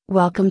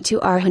Welcome to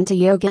Arhanta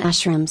Yoga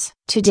Ashrams.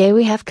 Today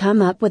we have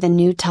come up with a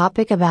new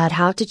topic about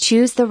how to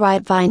choose the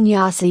right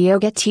Vinyasa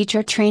Yoga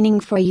teacher training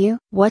for you.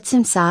 What's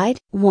inside?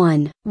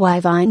 1. Why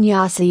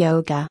Vinyasa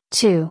Yoga?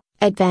 2.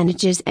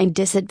 Advantages and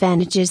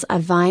disadvantages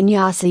of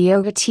Vinyasa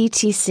Yoga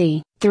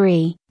TTC.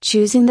 3.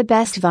 Choosing the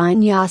best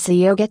Vinyasa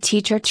Yoga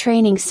teacher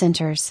training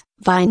centers.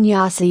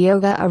 Vinyasa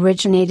Yoga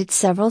originated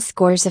several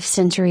scores of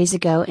centuries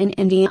ago in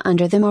India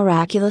under the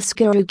miraculous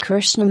Guru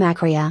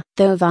Krishnamakarya.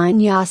 Though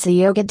Vinyasa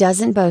Yoga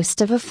doesn't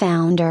boast of a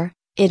founder,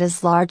 it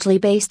is largely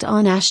based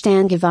on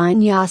Ashtanga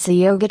Vinyasa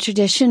Yoga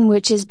tradition,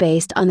 which is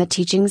based on the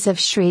teachings of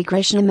Sri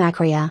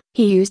Krishnamakarya.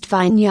 He used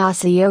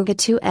Vinyasa Yoga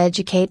to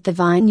educate the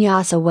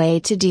Vinyasa way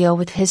to deal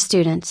with his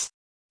students.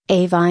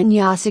 A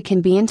Vinyasa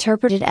can be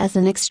interpreted as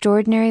an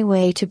extraordinary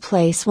way to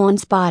place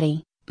one's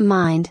body,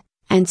 mind,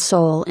 and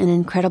soul in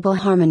incredible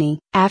harmony.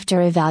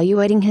 After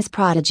evaluating his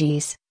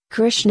prodigies,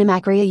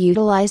 Krishnamakarya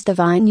utilized the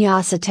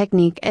Vinyasa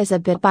technique as a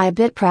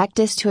bit-by-bit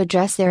practice to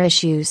address their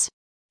issues.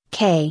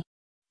 K.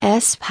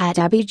 S.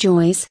 Pattabhi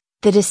Jois,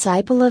 the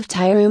disciple of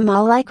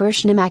Tirumala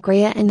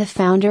Krishnamakarya and the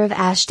founder of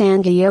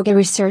Ashtanga Yoga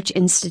Research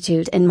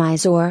Institute in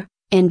Mysore,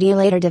 India,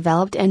 later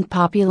developed and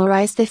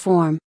popularized the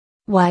form.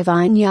 Why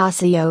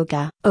Vinyasa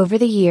Yoga? Over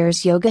the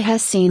years, yoga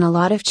has seen a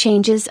lot of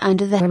changes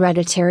under the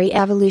hereditary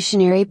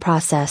evolutionary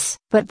process,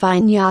 but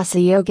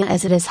Vinyasa Yoga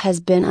as it is has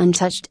been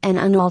untouched and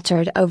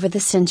unaltered over the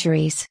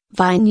centuries.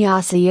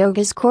 Vinyasa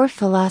Yoga's core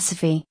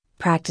philosophy,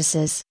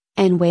 practices,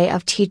 and way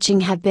of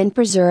teaching have been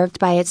preserved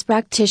by its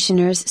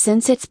practitioners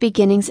since its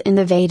beginnings in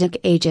the Vedic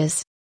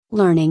ages.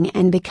 Learning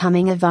and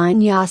becoming a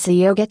Vinyasa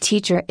Yoga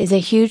teacher is a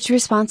huge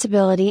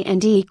responsibility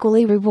and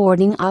equally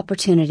rewarding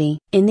opportunity.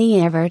 In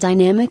the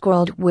ever-dynamic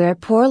world where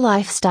poor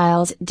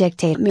lifestyles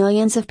dictate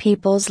millions of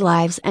people's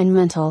lives and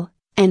mental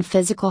and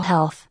physical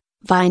health,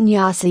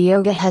 Vinyasa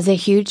Yoga has a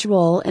huge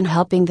role in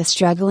helping the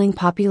struggling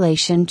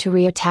population to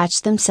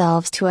reattach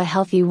themselves to a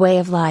healthy way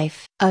of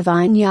life. A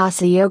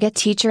Vinyasa Yoga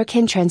teacher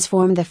can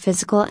transform the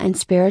physical and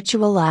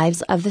spiritual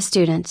lives of the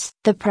students.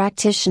 The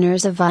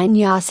practitioners of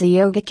Vinyasa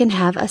Yoga can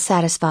have a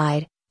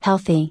satisfied,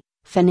 healthy,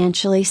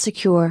 financially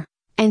secure,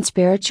 and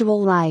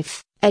spiritual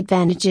life.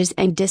 Advantages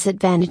and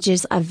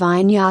disadvantages of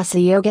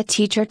Vinyasa Yoga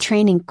teacher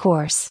training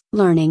course.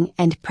 Learning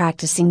and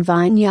practicing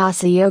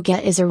Vinyasa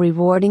Yoga is a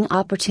rewarding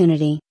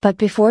opportunity. But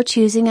before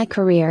choosing a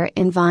career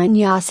in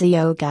Vinyasa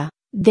Yoga,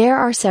 there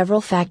are several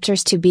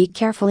factors to be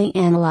carefully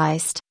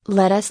analyzed.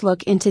 Let us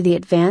look into the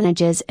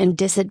advantages and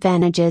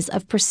disadvantages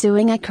of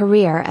pursuing a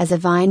career as a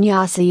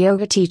Vinyasa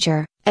Yoga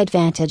teacher.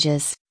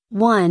 Advantages.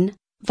 1.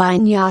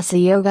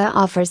 Vinyasa Yoga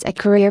offers a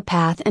career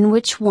path in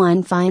which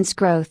one finds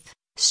growth,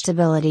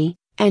 stability,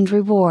 and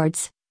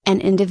rewards. An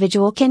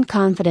individual can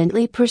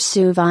confidently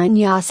pursue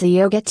Vinyasa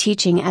Yoga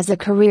teaching as a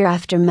career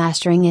after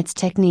mastering its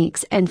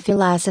techniques and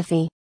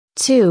philosophy.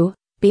 2.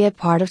 Be a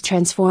part of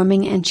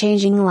transforming and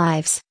changing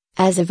lives.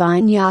 As a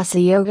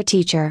Vinyasa Yoga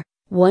teacher,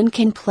 one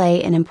can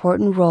play an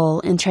important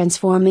role in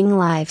transforming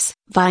lives.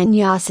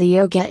 Vinyasa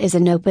Yoga is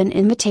an open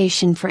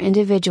invitation for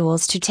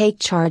individuals to take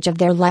charge of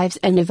their lives,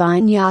 and a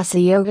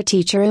Vinyasa Yoga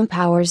teacher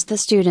empowers the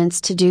students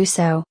to do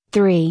so.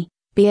 3.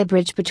 Be a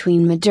bridge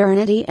between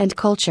modernity and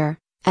culture.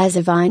 As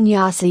a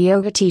Vinyasa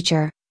Yoga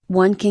teacher,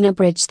 one can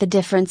bridge the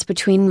difference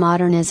between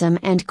modernism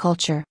and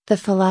culture. The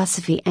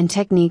philosophy and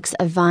techniques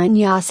of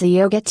Vinyasa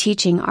Yoga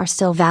teaching are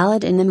still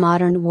valid in the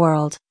modern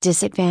world.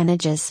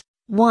 Disadvantages.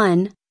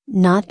 1.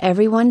 Not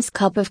everyone's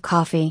cup of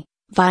coffee.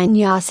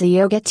 Vinyasa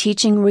Yoga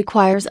teaching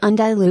requires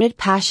undiluted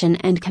passion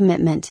and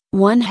commitment.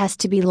 One has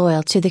to be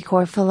loyal to the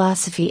core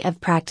philosophy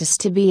of practice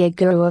to be a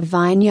guru of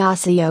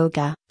Vinyasa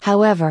Yoga.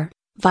 However,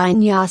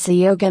 Vinyasa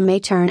Yoga may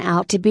turn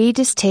out to be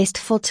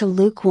distasteful to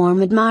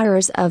lukewarm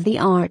admirers of the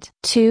art.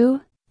 2.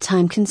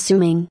 Time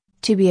consuming.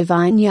 To be a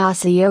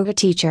Vinyasa Yoga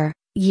teacher,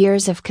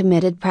 years of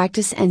committed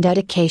practice and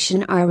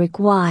dedication are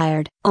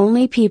required.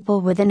 Only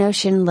people with an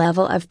ocean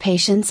level of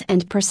patience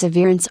and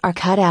perseverance are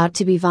cut out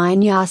to be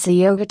Vinyasa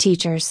Yoga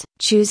teachers.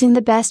 Choosing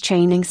the best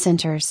training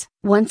centers.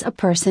 Once a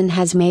person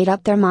has made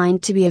up their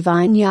mind to be a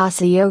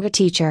Vinyasa Yoga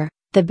teacher,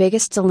 the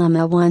biggest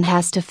dilemma one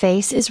has to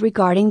face is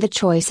regarding the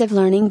choice of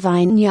learning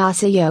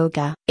Vinyasa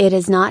Yoga. It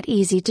is not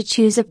easy to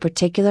choose a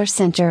particular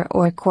center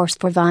or course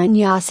for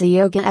Vinyasa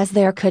Yoga, as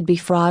there could be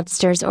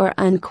fraudsters or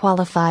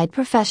unqualified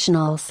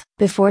professionals.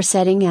 Before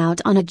setting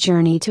out on a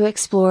journey to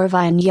explore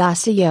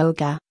Vinyasa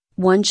Yoga,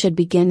 one should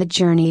begin the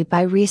journey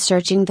by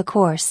researching the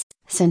course,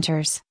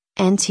 centers,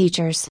 and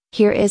teachers.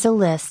 Here is a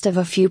list of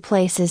a few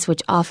places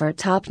which offer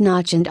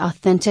top-notch and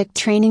authentic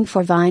training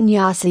for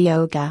Vinyasa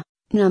Yoga.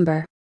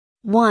 Number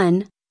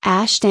 1.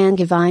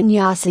 Ashtanga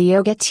Vinyasa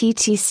Yoga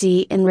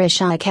TTC in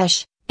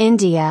Rishikesh,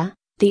 India.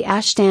 The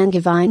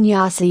Ashtanga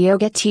Vinyasa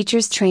Yoga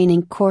Teachers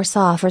Training Course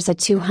offers a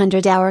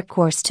 200-hour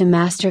course to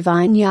master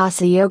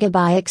Vinyasa Yoga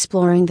by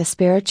exploring the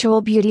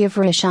spiritual beauty of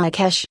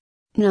Rishikesh.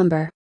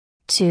 Number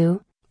 2.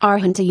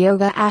 Arhanta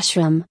Yoga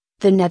Ashram,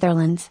 the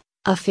Netherlands.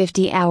 A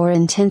 50-hour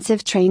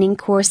intensive training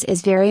course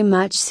is very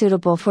much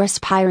suitable for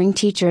aspiring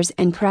teachers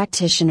and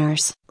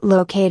practitioners.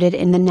 Located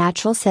in the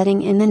natural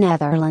setting in the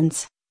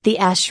Netherlands, The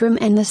ashram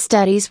and the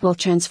studies will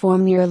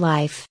transform your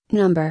life.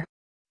 Number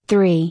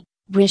 3.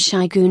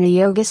 Rishiguna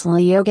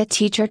Yogasala Yoga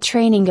Teacher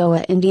Training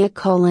Goa India: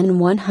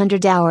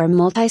 100-hour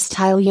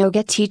multi-style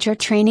yoga teacher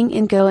training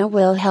in Goa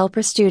will help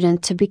a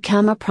student to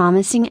become a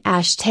promising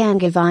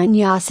Ashtanga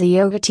Vinyasa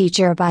yoga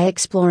teacher by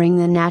exploring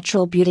the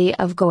natural beauty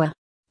of Goa.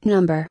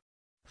 Number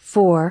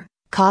 4.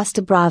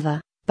 Costa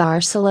Brava,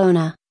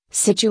 Barcelona,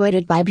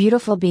 situated by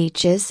beautiful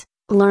beaches.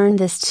 Learn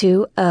this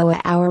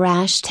 2-hour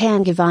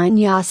Ashtanga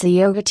Vinyasa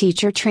yoga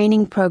teacher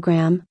training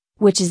program,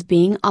 which is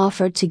being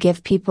offered to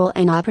give people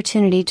an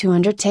opportunity to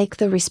undertake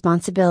the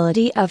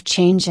responsibility of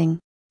changing.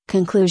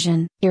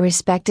 Conclusion: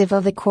 irrespective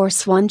of the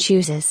course one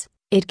chooses,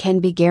 it can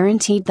be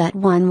guaranteed that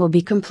one will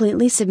be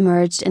completely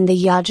submerged in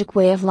the yogic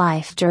way of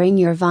life during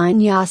your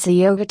Vinyasa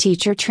yoga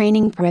teacher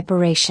training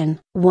preparation.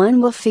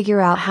 One will figure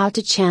out how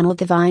to channel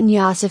the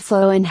Vinyasa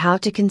flow and how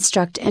to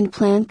construct and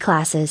plan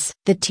classes.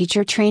 The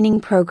teacher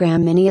training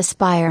program many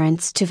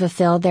aspirants to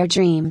fulfill their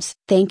dreams.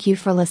 Thank you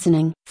for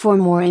listening. For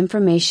more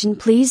information,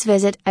 please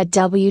visit at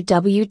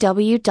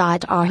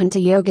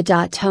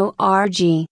www.arhantayoga.org.